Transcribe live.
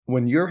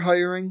When you're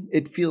hiring,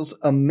 it feels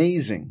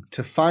amazing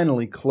to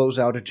finally close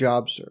out a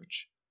job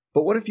search.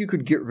 But what if you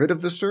could get rid of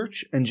the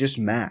search and just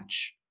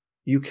match?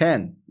 You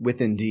can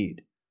with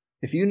Indeed.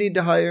 If you need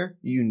to hire,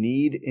 you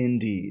need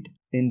Indeed.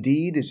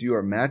 Indeed is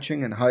your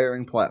matching and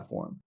hiring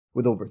platform.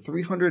 With over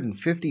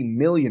 350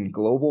 million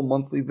global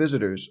monthly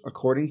visitors,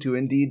 according to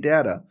Indeed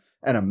data,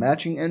 and a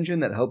matching engine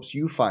that helps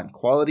you find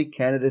quality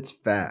candidates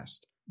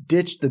fast.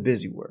 Ditch the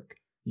busy work.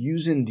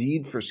 Use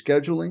Indeed for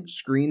scheduling,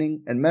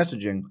 screening, and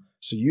messaging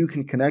so you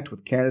can connect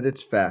with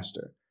candidates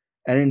faster.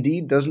 And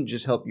Indeed doesn't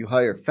just help you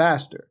hire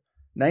faster.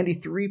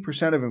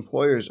 93% of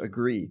employers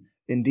agree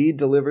Indeed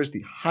delivers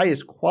the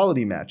highest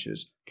quality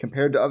matches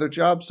compared to other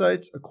job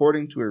sites,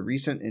 according to a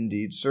recent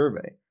Indeed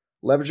survey.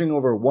 Leveraging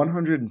over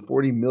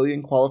 140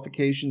 million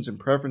qualifications and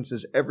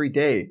preferences every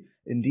day,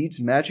 Indeed's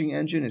matching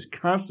engine is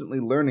constantly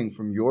learning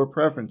from your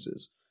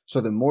preferences, so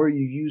the more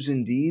you use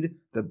Indeed,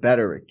 the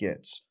better it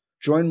gets.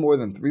 Join more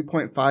than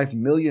 3.5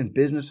 million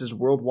businesses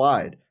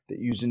worldwide that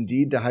use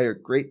Indeed to hire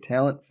great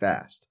talent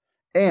fast.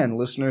 And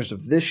listeners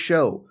of this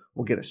show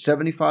will get a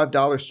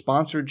 $75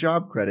 sponsored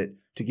job credit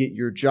to get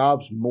your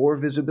jobs more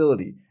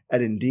visibility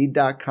at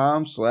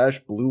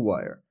Indeed.com/Blue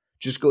Wire.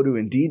 Just go to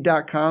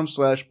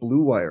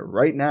Indeed.com/Blue Wire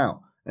right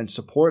now and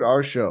support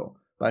our show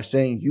by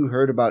saying you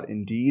heard about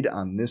Indeed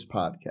on this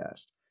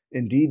podcast.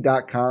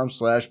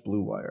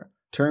 Indeed.com/Blue Wire.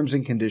 Terms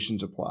and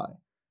conditions apply.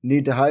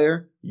 Need to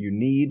hire? You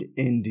need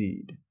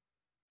Indeed.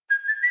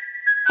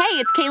 Hey,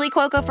 it's Kaylee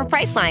Cuoco for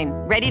Priceline.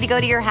 Ready to go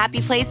to your happy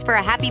place for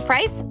a happy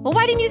price? Well,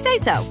 why didn't you say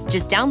so?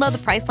 Just download the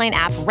Priceline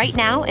app right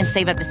now and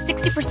save up to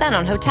 60%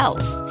 on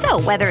hotels.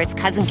 So whether it's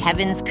Cousin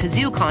Kevin's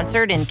Kazoo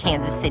Concert in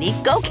Kansas City,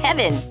 go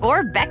Kevin,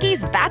 or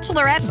Becky's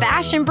Bachelorette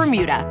Bash in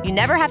Bermuda, you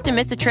never have to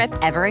miss a trip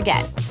ever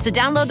again. So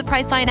download the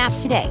Priceline app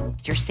today.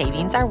 Your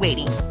savings are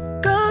waiting.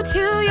 Go to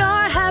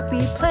your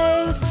happy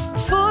place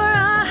for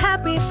a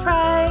happy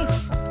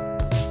price.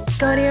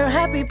 Go to your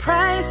happy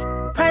price,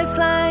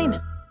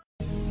 Priceline.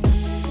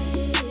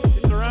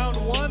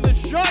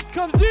 Shot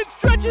comes in,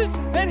 stretches,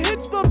 and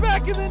hits the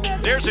back of the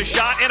net. There's a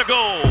shot and a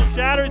goal.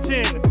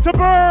 Chatterton to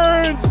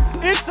Burns.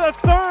 It's a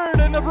third,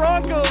 and the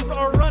Broncos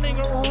are running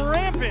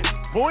rampant.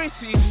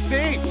 Boise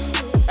State's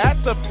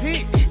at the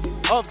peak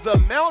of the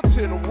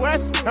Mountain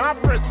West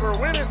Conference for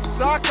women's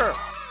soccer.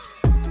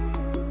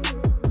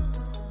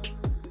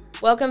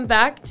 Welcome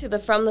back to the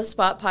From the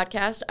Spot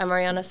podcast. I'm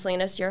Ariana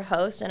Salinas, your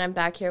host, and I'm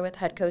back here with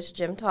head coach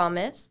Jim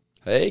Thomas.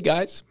 Hey,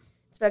 guys.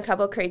 It's been a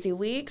couple of crazy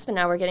weeks, but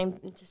now we're getting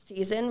into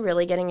season,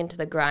 really getting into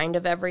the grind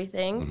of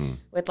everything,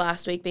 with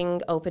last week being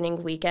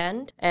opening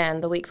weekend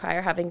and the week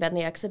prior having been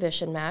the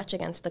exhibition match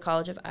against the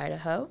College of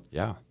Idaho.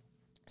 Yeah.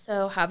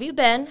 So how have you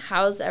been?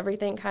 How's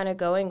everything kind of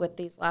going with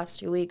these last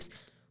 2 weeks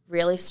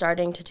really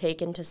starting to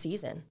take into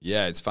season?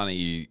 Yeah, it's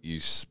funny. You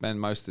spend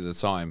most of the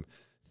time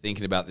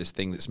thinking about this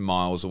thing that's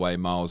miles away,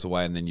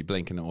 and then you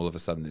blink and all of a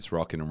sudden it's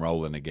rocking and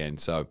rolling again.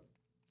 So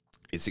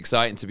it's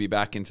exciting to be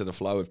back into the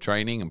flow of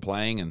training and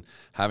playing and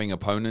having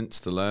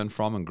opponents to learn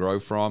from and grow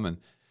from, and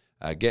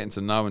getting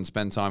to know and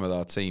spend time with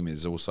our team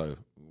is also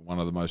one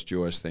of the most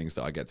joyous things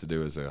that I get to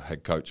do as a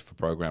head coach for a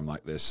program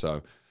like this.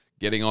 So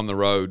getting on the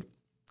road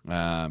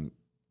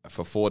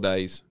for 4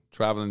 days,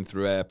 traveling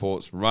through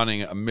airports,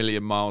 running at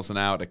 1,000,000 miles an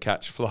hour to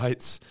catch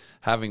flights,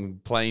 having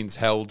planes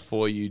held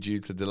for you due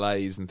to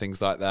delays and things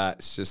like that.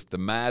 It's just the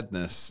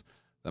madness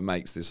that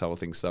makes this whole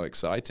thing so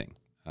exciting.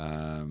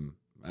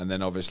 And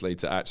then obviously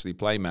to actually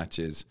play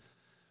matches,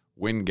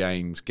 win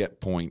games, get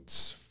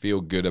points,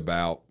 feel good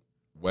about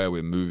where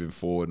we're moving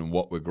forward and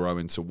what we're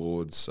growing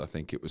towards. I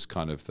think it was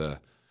kind of the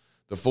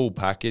full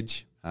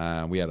package.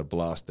 We had a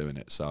blast doing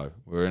it. So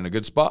we're in a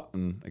good spot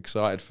and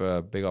excited for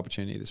a big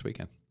opportunity this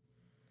weekend.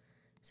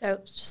 So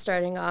just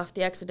starting off,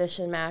 the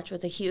exhibition match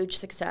was a huge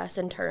success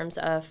in terms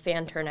of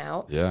fan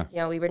turnout. Yeah. You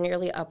know, we were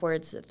nearly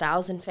upwards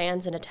 1,000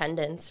 fans in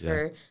attendance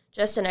for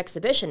just an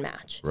exhibition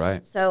match.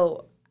 Right.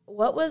 So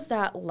what was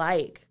that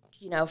like,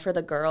 you know, for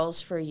the girls,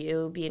 for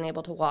you, being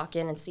able to walk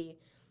in and see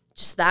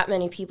just that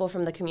many people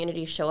from the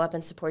community show up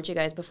and support you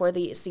guys before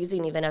the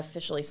season even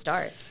officially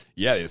starts?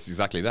 Yeah, it's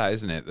exactly that,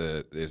 isn't it?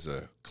 There's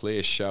a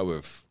clear show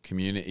of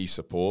community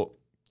support,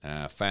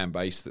 fan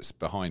base that's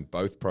behind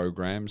both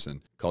programs,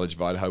 and College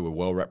of Idaho were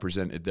well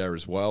represented there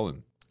as well.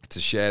 And to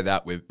share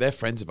that with, they're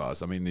friends of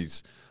ours. I mean,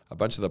 a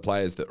bunch of the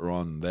players that are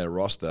on their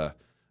roster,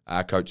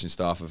 our coaching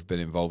staff have been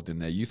involved in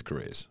their youth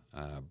careers.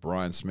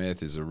 Brian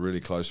Smith is a really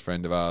close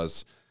friend of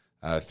ours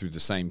through the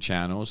same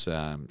channels.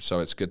 So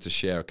it's good to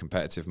share a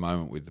competitive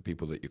moment with the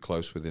people that you're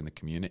close with in the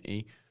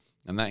community.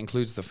 And that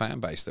includes the fan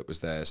base that was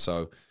there.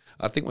 So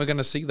I think we're going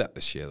to see that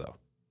this year, though.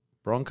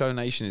 Bronco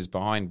Nation is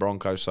behind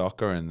Bronco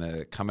soccer, and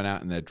they're coming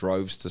out in their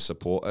droves to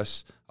support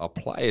us. Our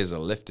players are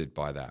lifted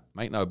by that.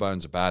 Make no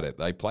bones about it.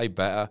 They play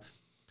better,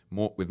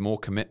 with more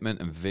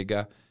commitment and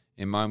vigor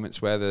in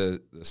moments where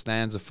the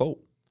stands are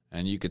full.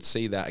 And you could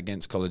see that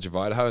against College of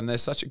Idaho, and they're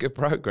such a good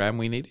program.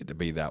 We need it to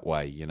be that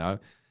way, you know.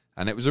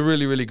 And it was a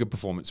really, really good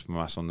performance from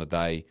us on the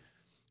day.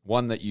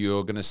 One that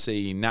you're going to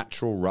see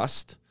natural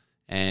rust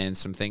and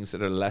some things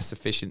that are less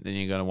efficient than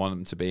you're going to want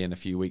them to be in a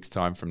few weeks'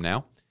 time from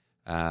now.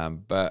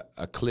 but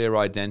a clear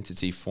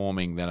identity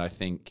forming that I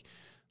think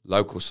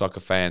local soccer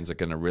fans are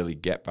going to really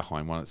get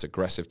behind, one that's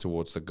aggressive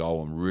towards the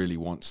goal and really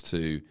wants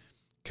to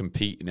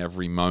compete in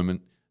every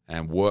moment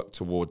and work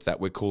towards that.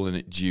 We're calling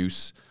it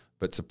juice,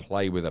 but to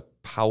play with a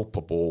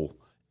palpable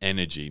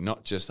energy,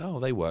 not just, oh,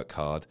 they work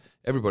hard.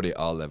 Everybody at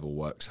our level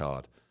works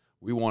hard.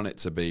 We want it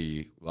to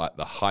be like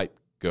the hype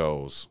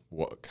girls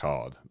work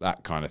hard,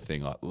 that kind of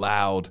thing, like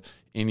loud,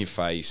 in your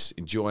face,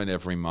 enjoying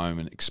every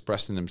moment,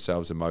 expressing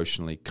themselves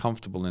emotionally,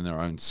 comfortable in their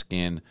own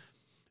skin.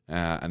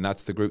 And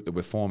that's the group that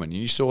we're forming. And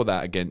you saw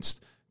that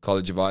against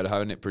College of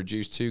Idaho, and it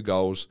produced 2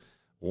 goals,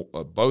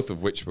 both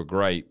of which were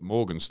great.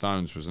 Morgan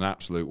Stone's was an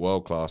absolute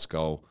world-class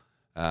goal.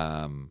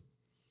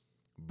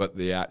 But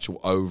the actual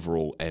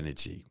overall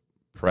energy,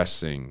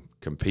 pressing,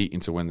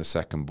 competing to win the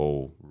second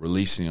ball,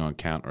 releasing on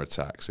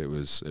counterattacks, it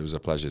was a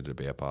pleasure to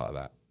be a part of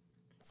that.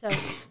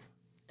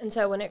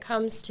 So when it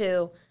comes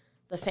to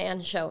the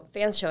fans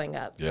showing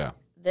up,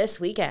 this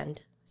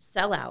weekend,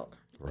 sellout.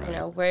 Right. You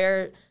know,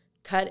 we're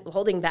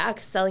holding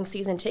back selling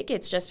season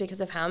tickets just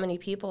because of how many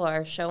people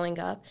are showing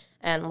up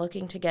and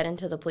looking to get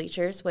into the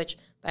bleachers, which,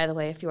 by the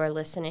way, if you are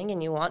listening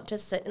and you want to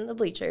sit in the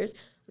bleachers,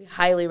 we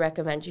highly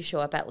recommend you show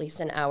up at least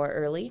an hour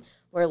early.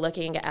 We're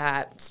looking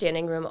at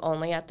standing room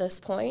only at this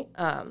point.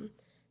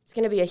 It's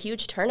going to be a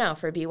huge turnout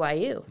for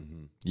BYU.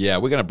 Mm-hmm. Yeah,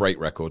 we're going to break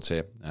records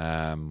here.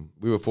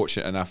 We were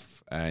fortunate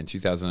enough in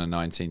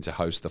 2019 to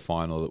host the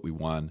final that we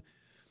won,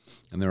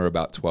 and there were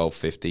about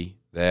 1,250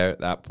 there at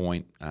that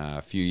point.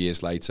 A few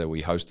years later,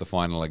 we host the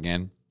final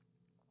again.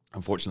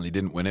 Unfortunately,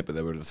 didn't win it, but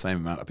there were the same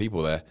amount of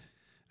people there,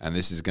 and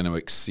this is going to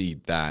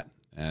exceed that.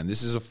 And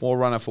this is a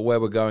forerunner for where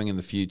we're going in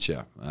the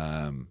future.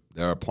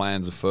 There are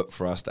plans afoot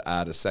for us to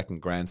add a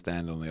second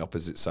grandstand on the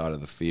opposite side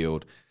of the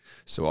field,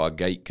 so our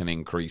gate can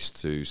increase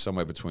to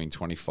somewhere between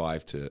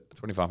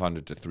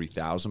 2,500 to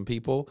 3,000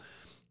 people.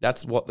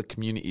 That's what the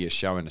community is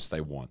showing us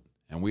they want.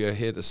 And we are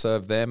here to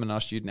serve them and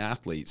our student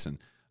athletes. And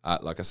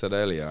like I said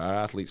earlier, our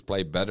athletes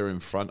play better in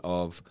front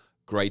of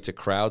greater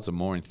crowds and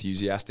more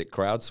enthusiastic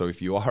crowds. So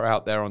if you are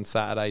out there on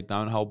Saturday,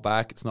 don't hold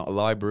back. It's not a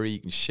library. You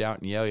can shout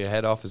and yell your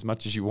head off as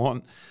much as you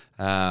want.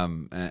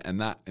 And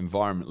that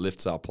environment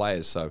lifts our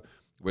players. So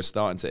we're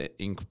starting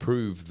to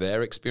improve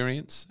their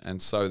experience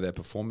and so their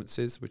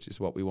performances, which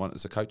is what we want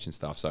as a coaching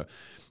staff. So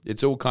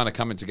it's all kind of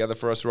coming together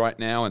for us right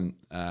now. And,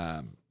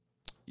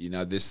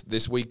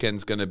 this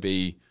weekend's going to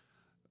be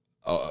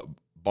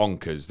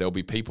bonkers. There'll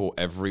be people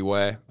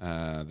everywhere.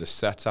 The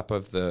setup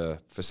of the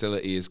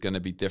facility is going to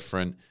be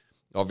different.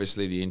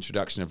 Obviously, the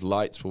introduction of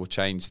lights will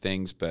change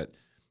things, but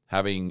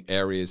having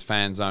areas,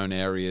 fan zone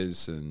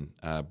areas, and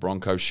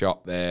Bronco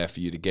shop there for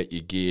you to get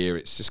your gear,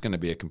 it's just going to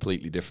be a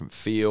completely different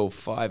feel.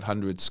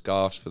 500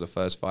 scarves for the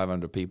first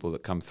 500 people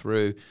that come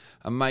through.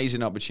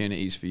 Amazing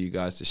opportunities for you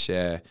guys to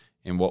share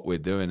in what we're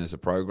doing as a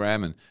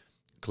program. And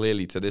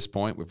clearly, to this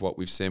point, with what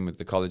we've seen with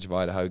the College of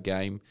Idaho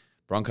game,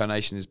 Bronco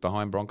Nation is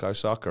behind Bronco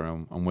Soccer,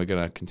 and we're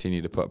going to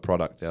continue to put a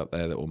product out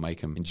there that will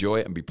make them enjoy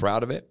it and be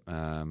proud of it,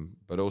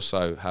 but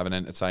also have an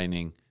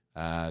entertaining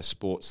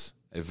sports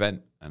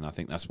event. And I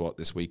think that's what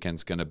this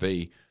weekend's going to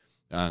be.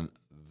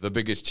 The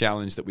biggest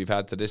challenge that we've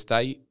had to this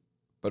date,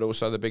 but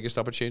also the biggest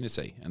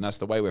opportunity. And that's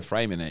the way we're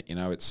framing it. You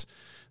know,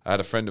 I had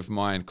a friend of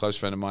mine, close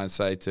friend of mine,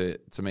 say to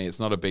me,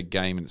 it's not a big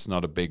game and it's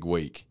not a big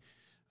week.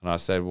 And I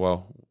said,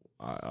 well,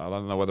 I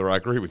don't know whether I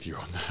agree with you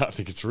on that. I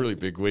think it's a really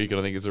big week and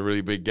I think it's a really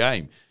big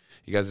game.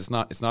 He goes,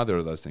 it's neither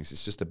of those things.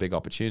 It's just a big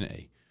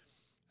opportunity.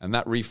 And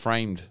that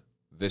reframed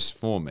this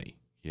for me,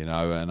 and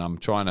I'm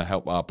trying to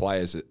help our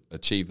players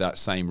achieve that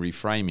same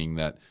reframing,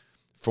 that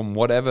from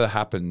whatever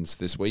happens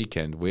this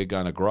weekend, we're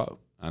going to grow.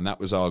 And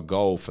that was our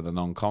goal for the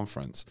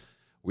non-conference.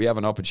 We have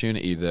an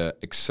opportunity to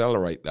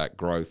accelerate that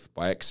growth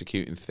by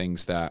executing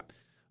things that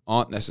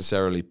aren't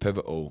necessarily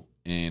pivotal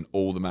in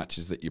all the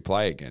matches that you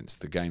play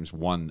against. The game's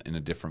won in a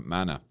different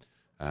manner.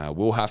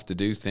 We'll have to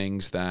do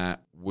things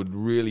that would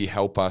really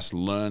help us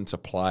learn to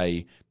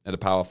play at a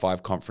Power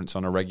 5 conference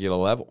on a regular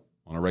level,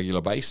 on a regular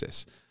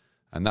basis.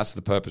 And that's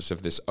the purpose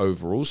of this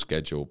overall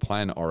schedule,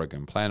 playing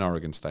Oregon, playing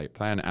Oregon State,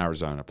 playing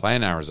Arizona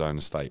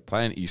State,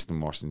 playing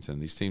Eastern Washington.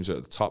 These teams are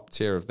at the top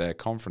tier of their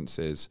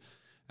conferences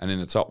and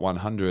in the top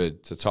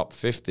 100 to top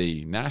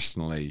 50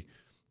 nationally,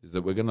 is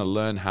that we're going to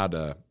learn how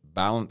to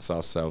balance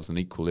ourselves and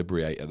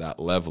equilibrate at that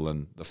level.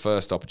 And the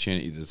first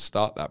opportunity to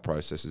start that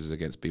process is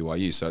against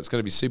BYU. So it's going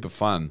to be super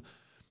fun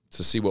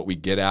to see what we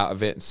get out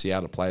of it and see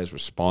how the players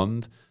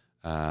respond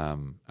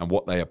and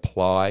what they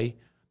apply.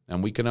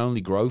 And we can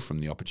only grow from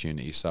the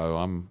opportunity. So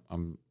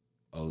I'm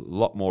a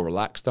lot more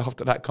relaxed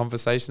after that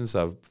conversation.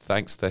 So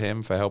thanks to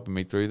him for helping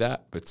me through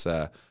that.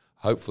 But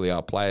hopefully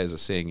our players are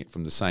seeing it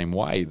from the same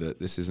way, that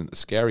this isn't a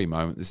scary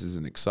moment. This is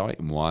an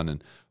exciting one,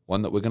 and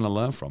one that we're going to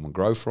learn from and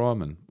grow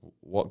from. And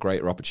what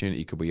greater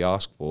opportunity could we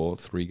ask for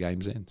 3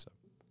 games in? So.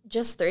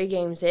 Just 3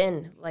 games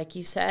in, like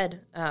you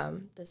said,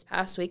 this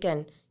past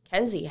weekend,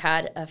 Kenzie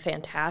had a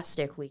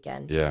fantastic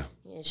weekend. Yeah.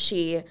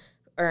 She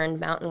earned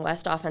Mountain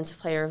West Offensive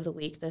Player of the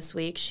Week this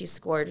week. She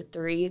scored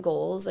 3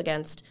 goals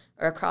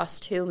across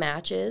 2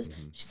 matches.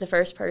 Mm-hmm. She's the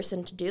first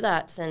person to do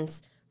that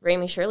since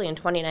Ramey Shirley in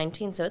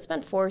 2019. So it's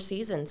been 4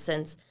 seasons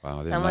since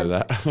I didn't know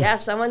that.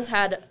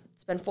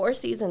 It's been 4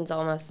 seasons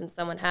almost since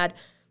someone had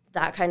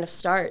that kind of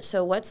start.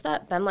 So what's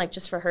that been like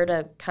just for her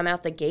to come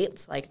out the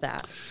gates like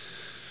that?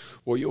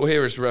 Well, you'll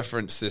hear us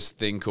reference this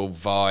thing called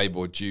vibe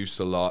or juice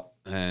a lot,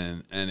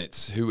 and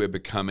it's who we're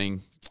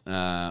becoming.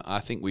 I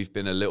think we've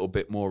been a little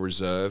bit more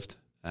reserved,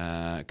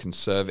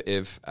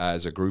 conservative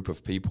as a group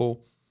of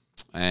people,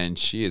 and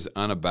she is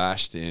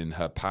unabashed in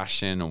her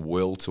passion and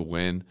will to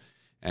win.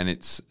 And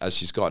it's as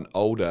she's gotten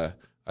older,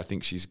 I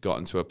think she's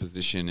gotten to a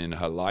position in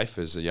her life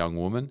as a young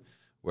woman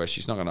where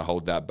she's not going to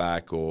hold that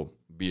back or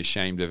be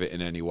ashamed of it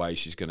in any way.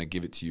 She's going to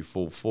give it to you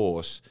full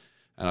force.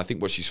 And I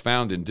think what she's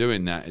found in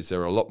doing that is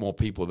there are a lot more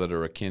people that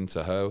are akin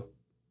to her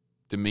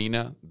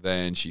demeanor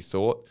than she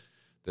thought.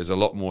 There's a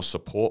lot more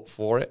support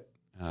for it.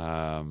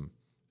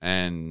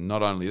 And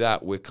not only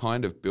that, we're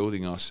kind of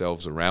building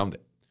ourselves around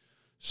it.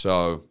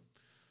 So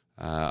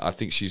I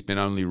think she's been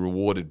only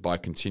rewarded by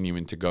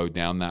continuing to go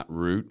down that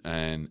route.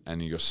 And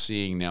you're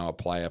seeing now a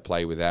player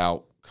play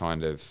without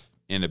kind of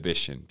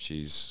inhibition.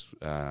 She's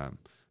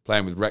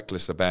playing with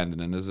reckless abandon.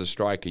 And as a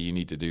striker, you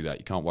need to do that.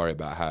 You can't worry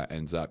about how it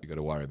ends up. You've got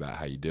to worry about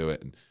how you do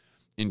it. And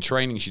in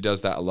training, she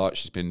does that a lot.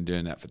 She's been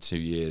doing that for 2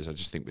 years. I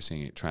just think we're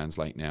seeing it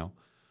translate now.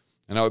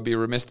 And I would be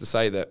remiss to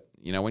say that,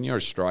 when you're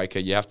a striker,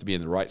 you have to be in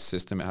the right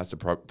system. It has to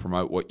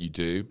promote what you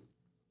do.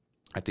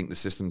 I think the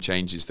system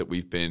changes that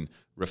we've been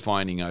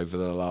refining over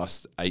the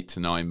last 8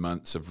 to 9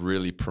 months have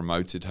really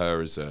promoted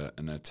her as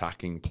an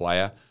attacking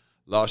player.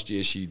 Last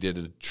year, she did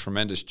a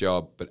tremendous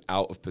job, but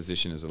out of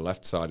position as a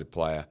left-sided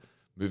player.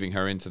 Moving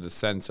her into the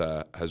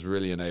center has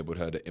really enabled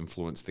her to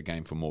influence the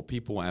game for more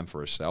people and for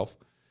herself.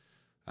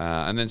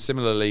 And then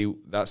similarly,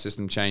 that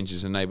system change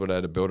has enabled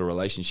her to build a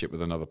relationship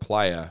with another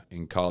player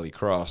in Carly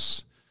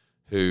Cross,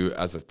 who,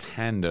 as a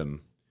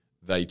tandem,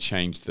 they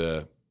changed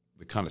the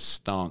kind of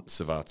stance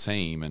of our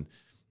team.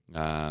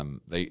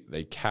 And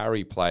they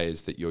carry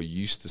players that you're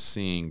used to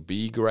seeing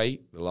be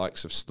great, the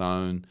likes of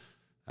Stone,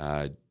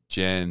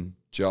 Jen,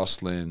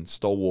 Jocelyn,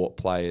 stalwart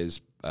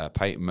players,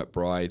 Peyton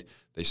McBride.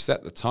 They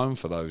set the tone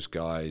for those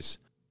guys.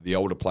 The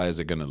older players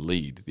are going to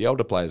lead. The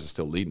older players are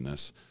still leading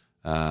us.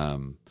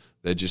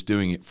 They're just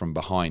doing it from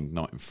behind,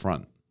 not in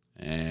front.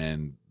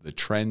 And the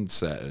trend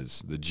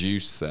setters, the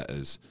juice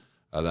setters,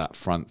 are that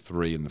front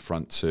 3 and the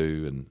front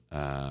 2.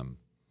 And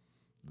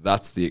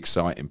that's the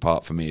exciting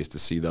part for me, is to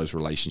see those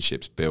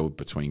relationships build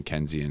between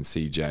Kenzie and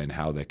CJ and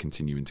how they're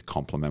continuing to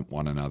complement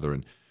one another.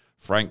 And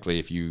frankly,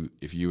 if you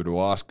were to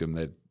ask them,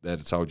 they'd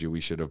have told you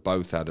we should have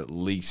both had at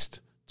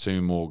least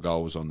 2 more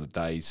goals on the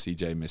day.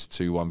 CJ missed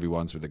 2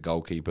 1v1s with the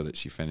goalkeeper that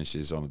she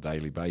finishes on a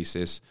daily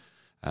basis.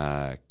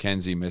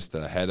 Kenzie missed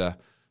a header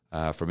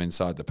from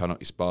inside the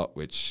penalty spot,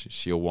 which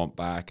she'll want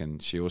back,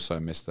 and she also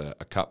missed a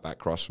cutback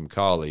cross from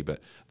Carly. But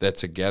they're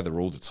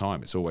together all the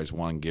time. It's always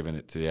one giving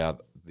it to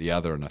the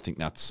other, and I think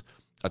that's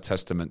a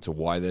testament to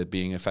why they're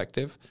being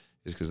effective,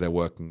 is because they're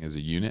working as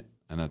a unit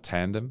and a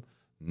tandem,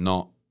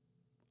 not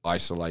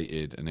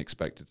isolated and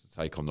expected to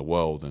take on the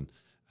world. And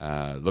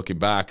looking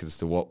back as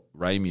to what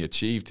Ramey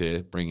achieved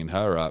here, bringing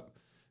her up,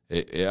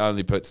 it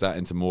only puts that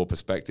into more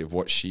perspective,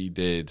 what she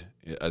did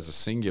as a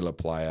singular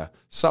player,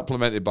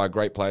 supplemented by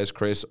great players.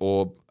 Chris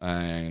Orb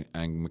and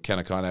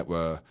McKenna Kynette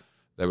were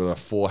a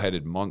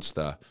 4-headed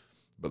monster,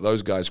 but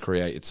those guys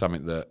created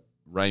something that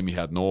Ramey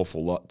had an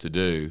awful lot to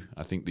do.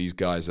 I think these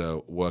guys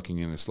are working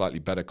in a slightly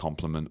better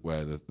complement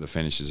where the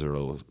finishes are a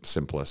little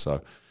simpler.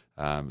 So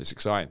it's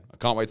exciting. I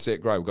can't wait to see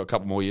it grow. We've got a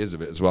couple more years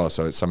of it as well,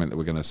 so it's something that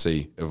we're going to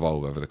see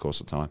evolve over the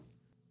course of time.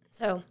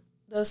 So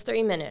those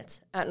 3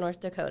 minutes at North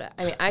Dakota,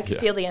 I mean, I could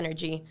feel the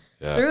energy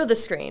through the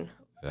screen.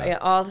 Yeah.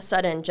 All of a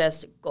sudden,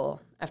 just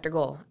goal after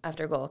goal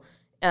after goal.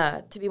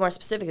 To be more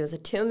specific, it was a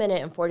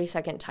 2-minute and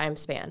 40-second time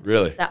span.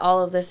 Really? That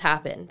all of this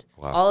happened.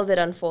 Wow. All of it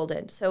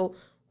unfolded. So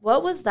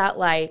what was that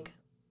like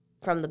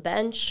from the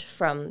bench,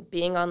 from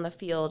being on the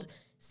field,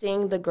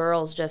 seeing the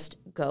girls just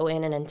go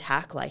in and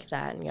attack like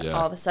that, and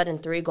all of a sudden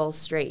 3 goals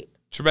straight?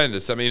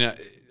 Tremendous. I mean,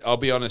 I'll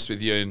be honest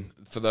with you, and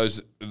for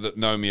those that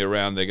know me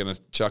around, they're going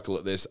to chuckle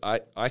at this.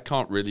 I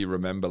can't really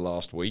remember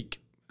last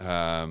week,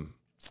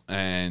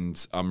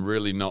 and I'm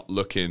really not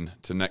looking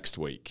to next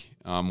week.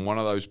 I'm one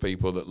of those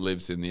people that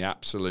lives in the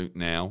absolute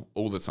now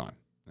all the time.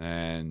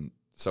 And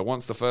so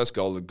once the first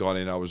goal had gone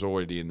in, I was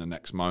already in the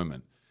next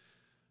moment.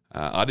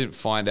 I didn't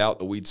find out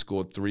that we'd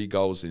scored 3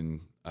 goals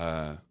in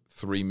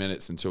 3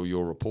 minutes until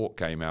your report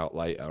came out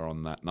later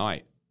on that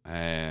night.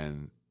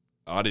 And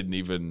I didn't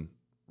even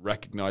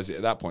recognize it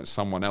at that point.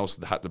 Someone else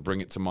had to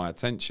bring it to my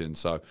attention.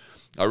 So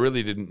I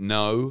really didn't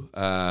know.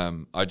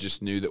 I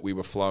just knew that we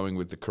were flowing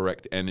with the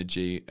correct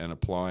energy and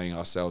applying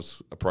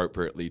ourselves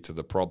appropriately to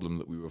the problem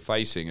that we were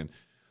facing. And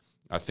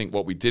I think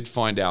what we did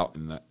find out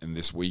in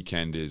this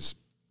weekend is,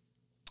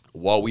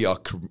 while we are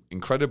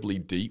incredibly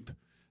deep,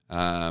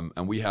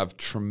 and we have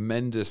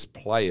tremendous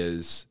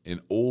players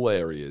in all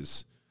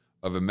areas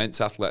of immense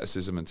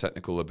athleticism and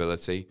technical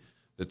ability,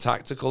 the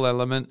tactical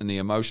element and the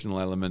emotional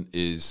element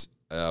is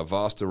a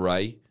vast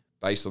array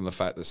based on the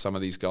fact that some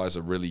of these guys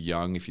are really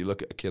young. If you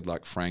look at a kid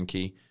like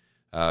Frankie,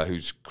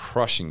 who's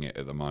crushing it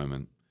at the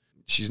moment,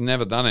 she's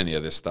never done any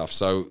of this stuff.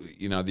 So,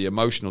 the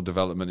emotional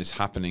development is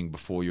happening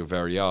before your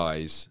very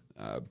eyes.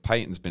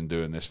 Peyton's been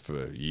doing this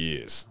for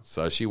years.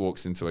 So she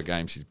walks into a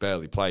game, she's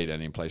barely played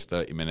any, and plays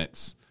 30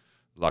 minutes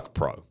like a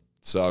pro.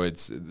 So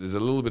there's a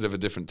little bit of a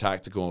different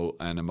tactical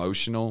and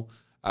emotional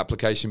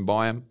application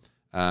by him.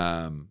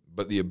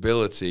 But the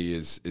ability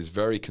is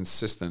very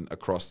consistent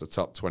across the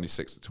top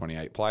 26 to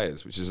 28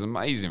 players, which is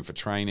amazing for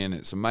training.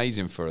 It's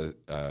amazing for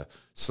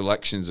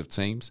selections of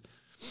teams.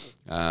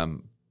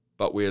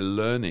 But we're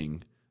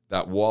learning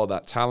that while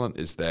that talent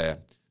is there,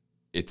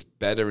 it's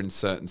better in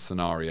certain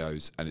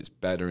scenarios and it's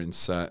better in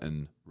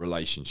certain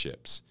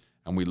relationships.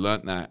 And we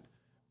learned that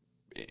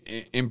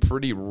in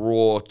pretty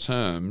raw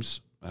terms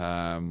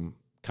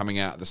coming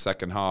out of the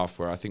second half,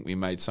 where I think we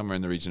made somewhere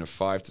in the region of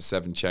 5 to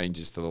 7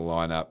 changes to the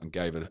lineup and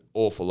gave an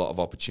awful lot of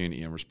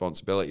opportunity and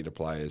responsibility to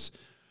players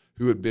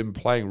who had been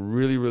playing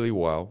really, really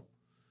well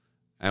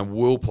and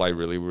will play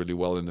really, really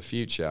well in the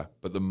future,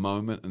 but the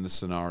moment and the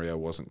scenario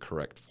wasn't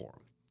correct for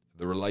them.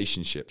 The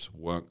relationships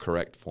weren't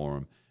correct for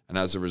them. And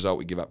as a result,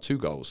 we give up 2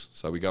 goals.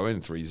 So we go in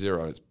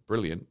 3-0, it's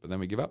brilliant, but then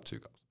we give up 2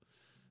 goals.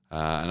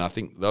 And I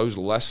think those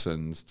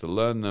lessons, to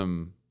learn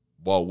them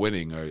while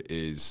winning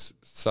is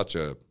such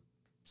a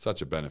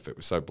benefit.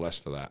 We're so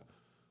blessed for that.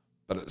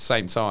 But at the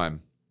same time,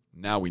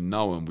 now we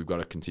know them, we've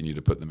got to continue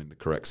to put them in the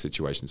correct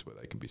situations where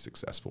they can be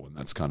successful. And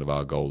that's kind of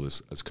our goal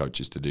as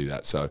coaches, to do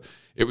that. So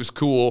it was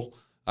cool.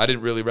 I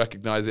didn't really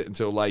recognize it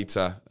until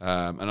later.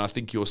 And I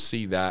think you'll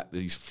see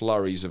these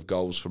flurries of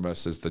goals from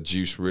us as the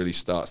juice really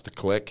starts to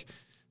click.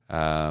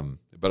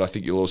 But I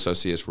think you'll also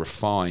see us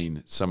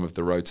refine some of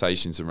the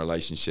rotations and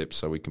relationships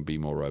so we can be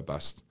more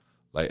robust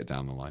later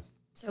down the line.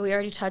 So we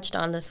already touched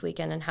on this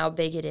weekend and how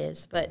big it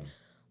is, but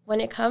when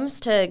it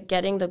comes to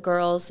getting the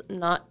girls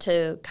not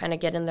to kind of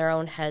get in their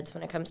own heads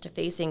when it comes to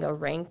facing a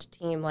ranked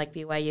team like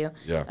BYU,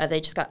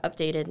 they just got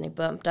updated and they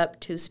bumped up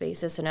 2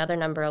 spaces, so now they're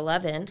number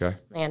 11. Okay.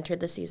 They entered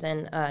the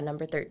season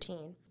number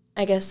 13.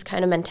 I guess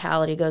kind of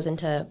mentality goes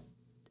into,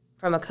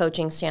 from a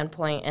coaching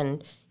standpoint,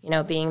 and,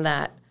 being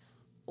that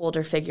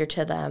older figure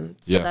to them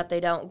so that they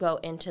don't go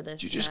into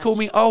this. Did you just call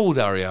me old,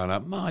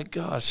 Ariana? My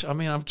gosh. I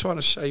mean, I'm trying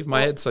to shave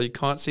my head so you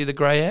can't see the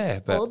grey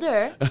hair. But.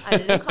 Older. I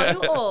didn't call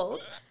you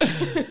old.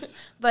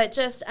 But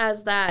just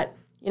as that,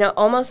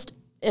 almost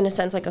in a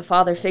sense like a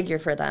father figure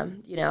for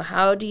them.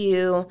 How do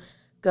you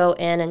go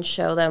in and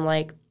show them,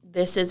 like,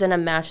 this isn't a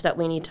match that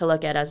we need to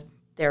look at as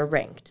they're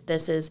ranked.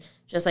 This is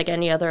just like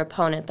any other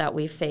opponent that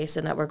we face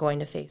and that we're going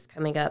to face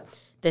coming up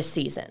this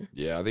season.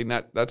 Yeah, I think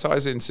that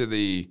ties into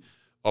the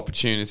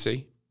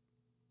opportunity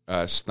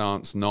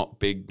stance, not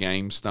big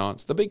game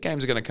stance. The big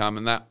games are going to come,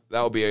 and that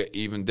will be an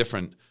even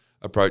different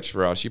approach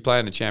for us. You play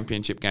in a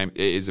championship game,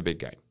 it is a big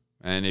game.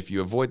 And if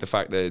you avoid the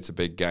fact that it's a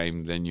big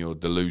game, then you're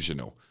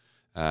delusional.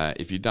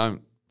 If you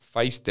don't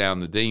face down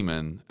the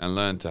demon and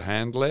learn to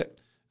handle it,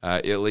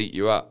 it'll eat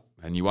you up,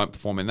 and you won't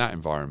perform in that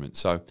environment.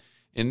 So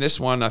in this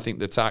one, I think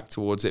the tack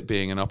towards it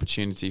being an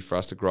opportunity for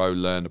us to grow,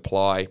 learn,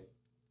 apply,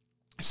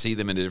 see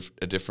them in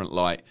a different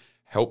light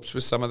helps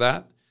with some of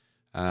that.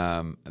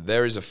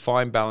 There is a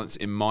fine balance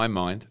in my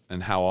mind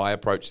and how I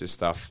approach this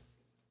stuff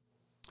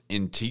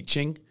in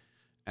teaching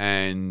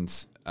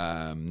and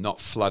not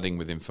flooding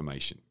with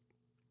information.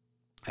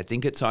 I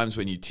think at times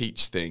when you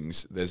teach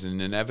things, there's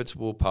an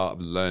inevitable part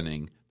of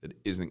learning that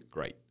isn't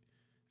great.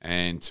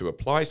 And to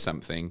apply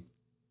something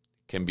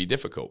can be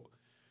difficult.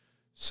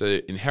 So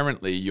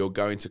inherently, you're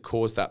going to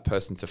cause that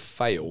person to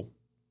fail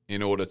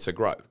in order to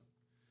grow.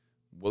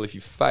 Well, if you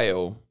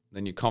fail,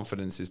 then your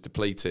confidence is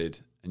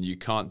depleted and you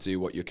can't do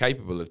what you're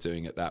capable of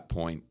doing at that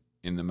point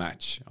in the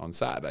match on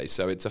Saturday.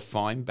 So it's a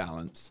fine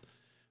balance.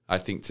 I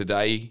think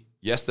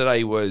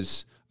yesterday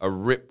was a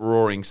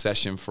rip-roaring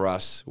session for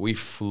us. We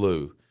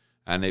flew.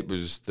 And it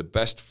was the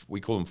best,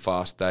 we call them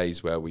fast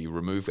days, where we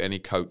remove any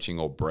coaching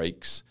or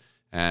breaks,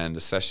 and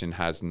the session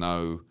has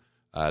no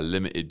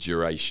limited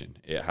duration.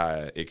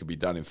 It could be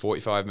done in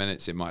 45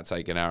 minutes. It might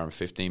take an hour and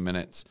 15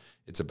 minutes.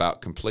 It's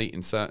about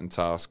completing certain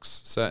tasks,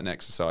 certain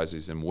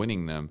exercises, and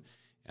winning them,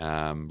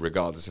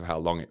 regardless of how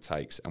long it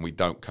takes. And we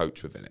don't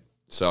coach within it.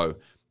 So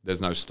there's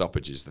no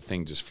stoppages. The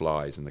thing just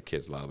flies, and the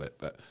kids love it.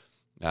 But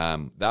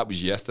that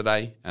was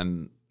yesterday,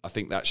 and I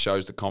think that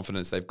shows the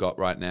confidence they've got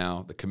right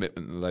now, the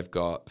commitment that they've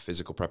got, the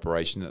physical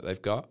preparation that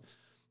they've got.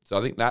 So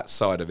I think that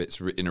side of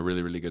it's in a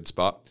really, really good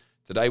spot.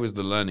 Today was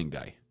the learning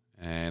day,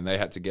 and they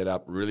had to get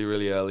up really,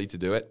 really early to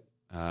do it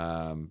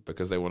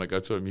because they want to go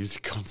to a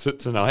music concert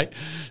tonight.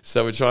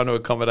 So we're trying to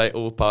accommodate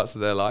all parts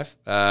of their life.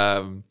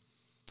 But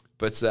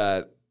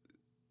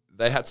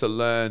they had to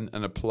learn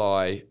and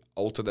apply,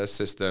 alter their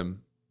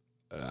system,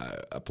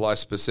 apply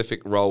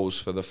specific roles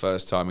for the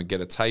first time and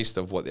get a taste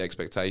of what the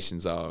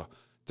expectations are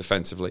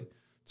defensively.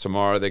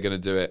 Tomorrow they're going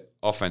to do it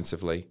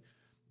offensively.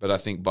 But I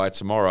think by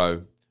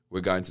tomorrow we're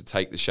going to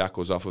take the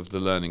shackles off of the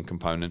learning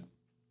component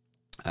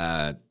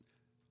and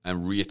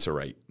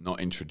reiterate,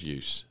 not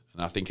introduce.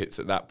 And I think it's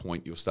at that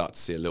point you'll start to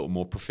see a little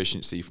more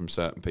proficiency from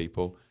certain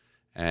people.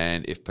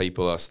 And if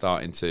people are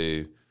starting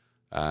to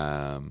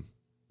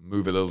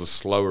move a little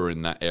slower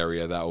in that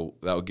area.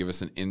 That'll give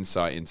us an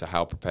insight into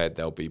how prepared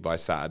they'll be by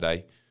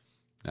Saturday.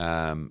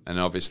 And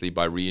obviously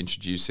by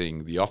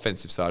reintroducing the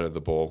offensive side of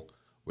the ball,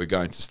 we're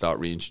going to start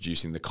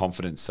reintroducing the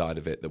confidence side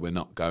of it, that we're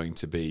not going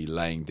to be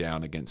laying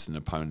down against an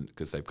opponent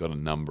because they've got a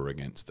number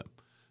against them.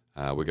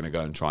 We're going to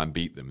go and try and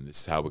beat them, and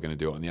this is how we're going to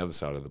do it on the other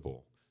side of the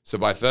ball. So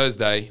by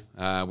Thursday,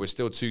 we're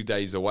still 2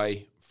 days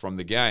away from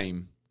the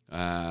game.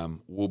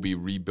 We'll be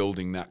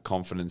rebuilding that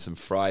confidence, and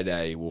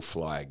Friday we'll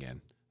fly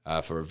again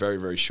for a very,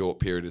 very short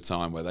period of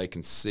time where they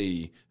can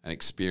see and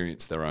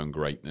experience their own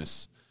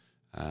greatness.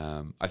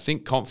 I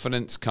think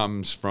confidence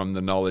comes from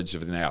the knowledge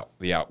of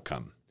the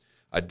outcome.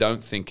 I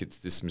don't think it's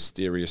this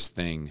mysterious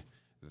thing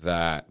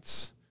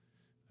that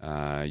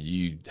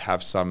you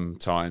have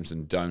sometimes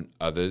and don't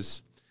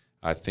others.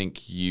 I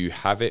think you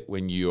have it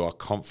when you are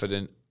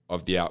confident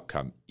of the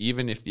outcome,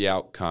 even if the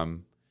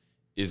outcome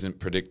isn't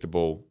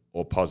predictable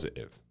or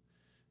positive.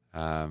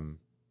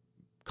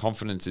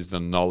 Confidence is the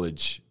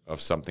knowledge of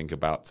something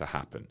about to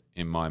happen,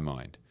 in my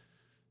mind.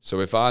 So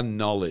if our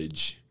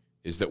knowledge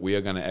is that we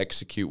are going to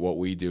execute what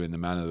we do in the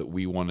manner that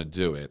we want to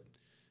do it,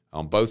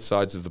 on both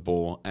sides of the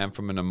ball and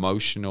from an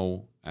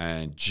emotional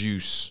and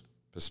juice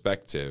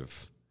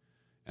perspective,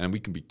 and we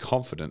can be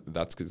confident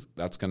that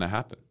that's going to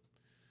happen.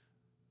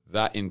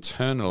 That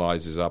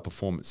internalizes our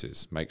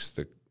performances, makes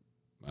the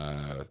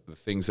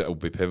things that will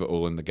be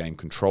pivotal in the game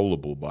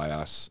controllable by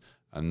us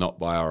and not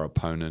by our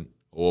opponent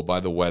or by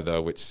the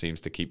weather, which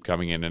seems to keep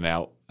coming in and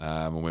out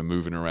when we're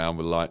moving around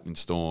with lightning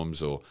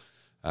storms or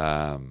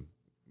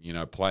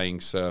playing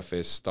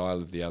surface style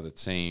of the other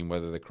team,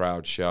 whether the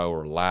crowd show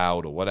or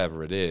loud or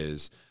whatever it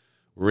is.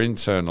 We're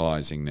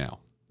internalizing now.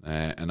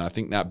 And I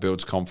think that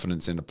builds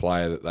confidence in the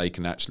player that they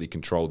can actually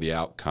control the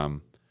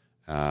outcome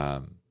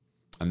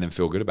and then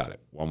feel good about it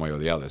one way or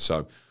the other.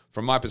 So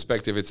from my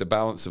perspective, it's a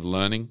balance of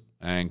learning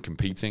and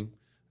competing.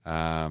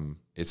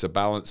 It's a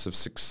balance of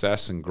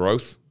success and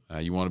growth.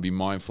 You want to be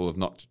mindful of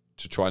not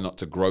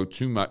to grow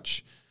too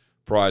much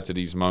prior to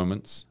these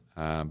moments.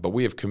 But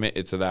we have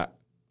committed to that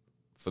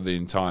for the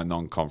entire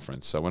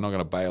non-conference. So we're not going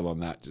to bail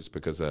on that just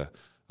because a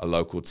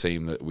local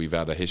team that we've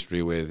had a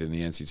history with in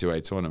the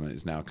NC2A tournament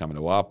is now coming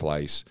to our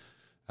place.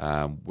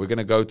 We're going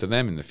to go to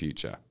them in the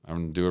future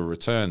and do a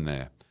return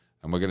there.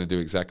 And we're going to do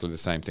exactly the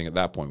same thing at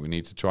that point. We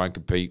need to try and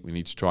compete. We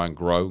need to try and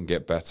grow and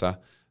get better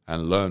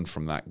and learn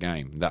from that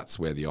game. That's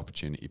where the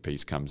opportunity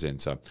piece comes in.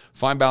 So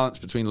fine balance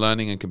between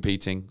learning and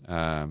competing.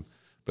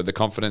 But the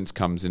confidence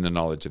comes in the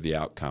knowledge of the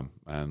outcome.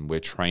 And we're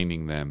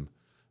training them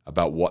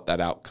about what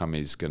that outcome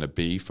is going to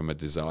be from a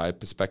desired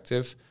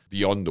perspective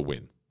beyond the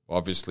win.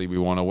 Obviously, we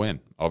want to win.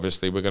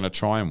 Obviously, we're going to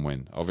try and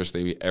win.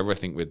 Obviously,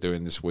 everything we're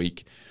doing this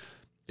week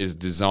is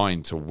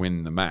designed to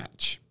win the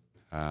match.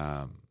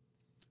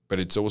 But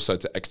it's also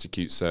to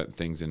execute certain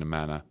things in a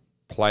manner,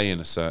 play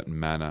in a certain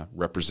manner,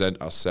 represent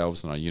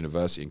ourselves and our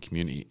university and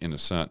community in a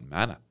certain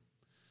manner.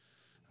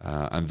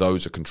 And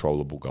those are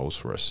controllable goals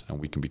for us, and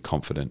we can be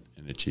confident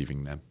in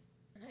achieving them.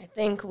 I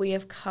think we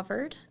have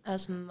covered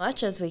as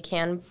much as we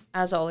can.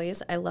 As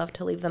always, I love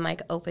to leave the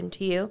mic open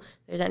to you.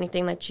 If there's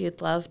anything that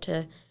you'd love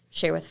to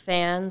share with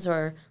fans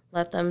or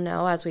let them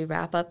know as we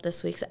wrap up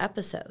this week's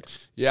episode.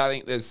 Yeah, I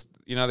think there's,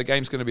 the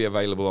game's going to be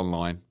available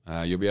online.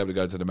 You'll be able to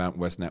go to the Mountain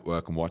West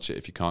Network and watch it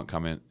if you can't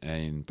come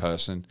in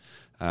person.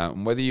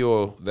 Whether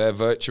you're there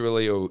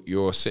virtually or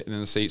you're sitting in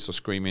the seats or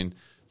screaming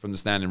from the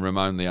standing room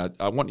only,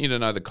 I want you to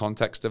know the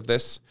context of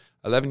this.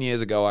 11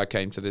 years ago, I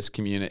came to this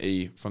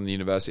community from the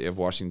University of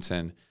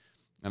Washington,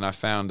 and I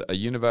found a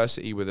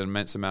university with an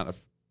immense amount of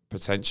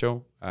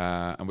potential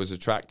and was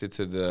attracted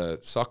to the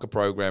soccer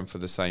program for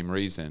the same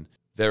reason.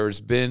 There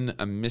has been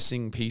a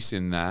missing piece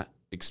in that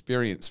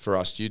experience for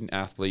our student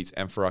athletes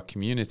and for our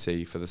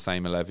community for the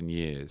same 11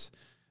 years,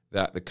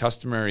 that the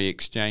customary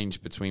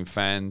exchange between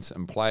fans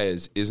and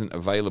players isn't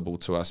available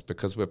to us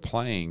because we're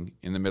playing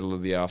in the middle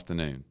of the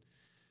afternoon.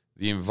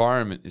 The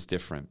environment is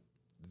different.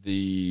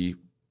 The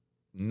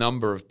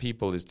number of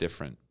people is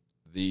different.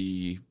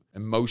 The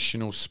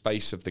emotional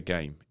space of the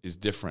game is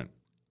different.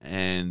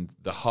 And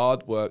the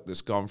hard work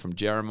that's gone from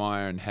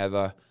Jeremiah and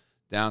Heather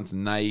down to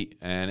Nate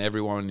and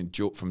everyone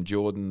from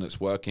Jordan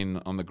that's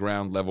working on the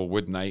ground level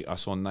with Nate. I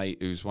saw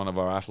Nate, who's one of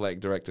our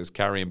athletic directors,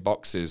 carrying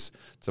boxes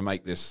to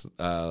make this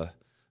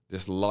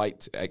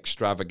light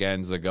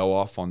extravaganza go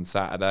off on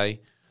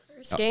Saturday.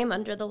 First game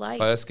under the lights.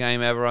 First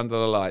game ever under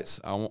the lights.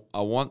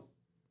 I want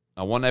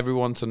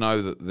everyone to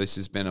know that this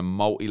has been a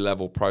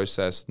multi-level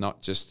process,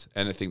 not just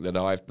anything that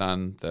I've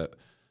done, that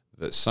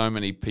so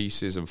many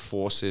pieces and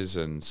forces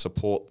and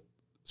support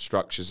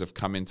structures have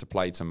come into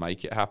play to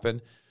make it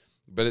happen.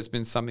 But it's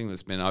been something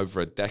that's been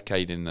over a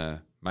decade in the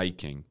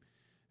making.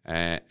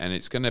 And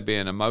it's going to be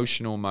an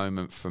emotional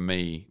moment for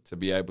me to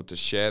be able to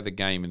share the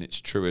game in its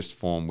truest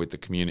form with the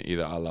community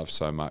that I love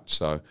so much.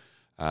 So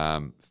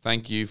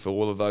thank you for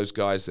all of those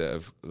guys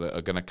that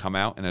are going to come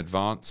out in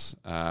advance.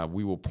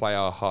 We will play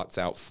our hearts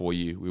out for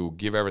you. We will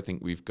give everything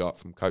we've got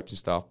from coaching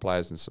staff,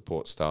 players, and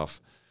support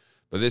staff.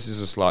 But this is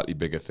a slightly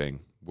bigger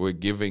thing. We're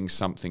giving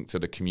something to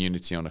the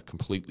community on a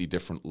completely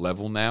different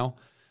level now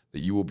that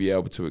you will be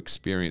able to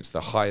experience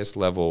the highest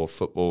level of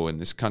football in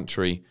this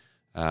country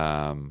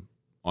on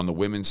the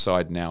women's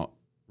side now,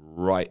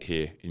 right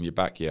here in your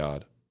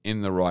backyard,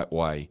 in the right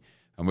way.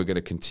 And we're going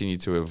to continue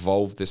to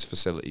evolve this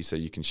facility so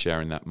you can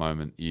share in that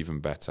moment even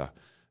better.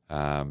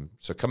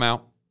 So come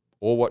out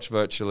or watch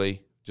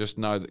virtually. Just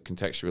know that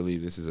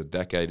contextually this is a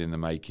decade in the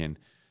making,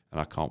 and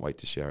I can't wait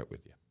to share it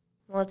with you.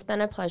 Well, it's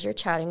been a pleasure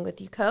chatting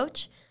with you,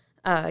 Coach,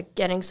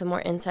 getting some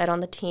more insight on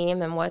the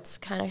team and what's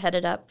kind of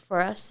headed up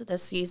for us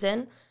this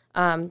season.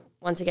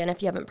 Once again,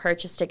 if you haven't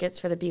purchased tickets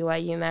for the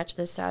BYU match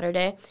this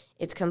Saturday,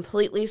 it's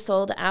completely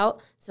sold out.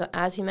 So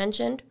as he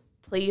mentioned,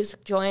 please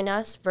join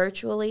us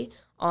virtually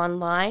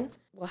online.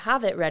 We'll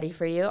have it ready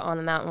for you on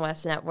the Mountain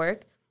West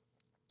Network.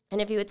 And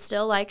if you would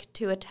still like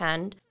to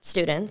attend,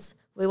 students,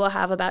 we will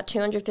have about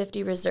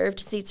 250 reserved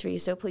seats for you,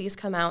 so please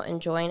come out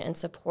and join and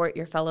support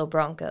your fellow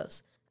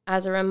Broncos.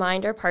 As a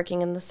reminder,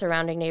 parking in the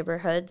surrounding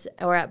neighborhoods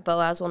or at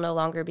Boaz will no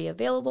longer be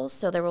available,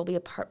 so there will be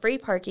a free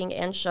parking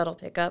and shuttle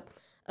pickup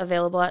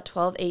available at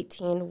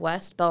 1218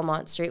 West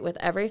Belmont Street, with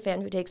every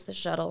fan who takes the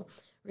shuttle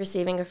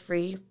receiving a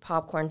free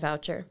popcorn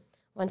voucher.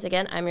 Once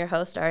again, I'm your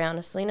host,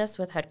 Ariana Salinas,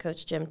 with head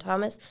coach Jim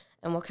Thomas,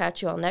 and we'll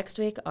catch you all next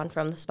week on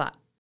From the Spot.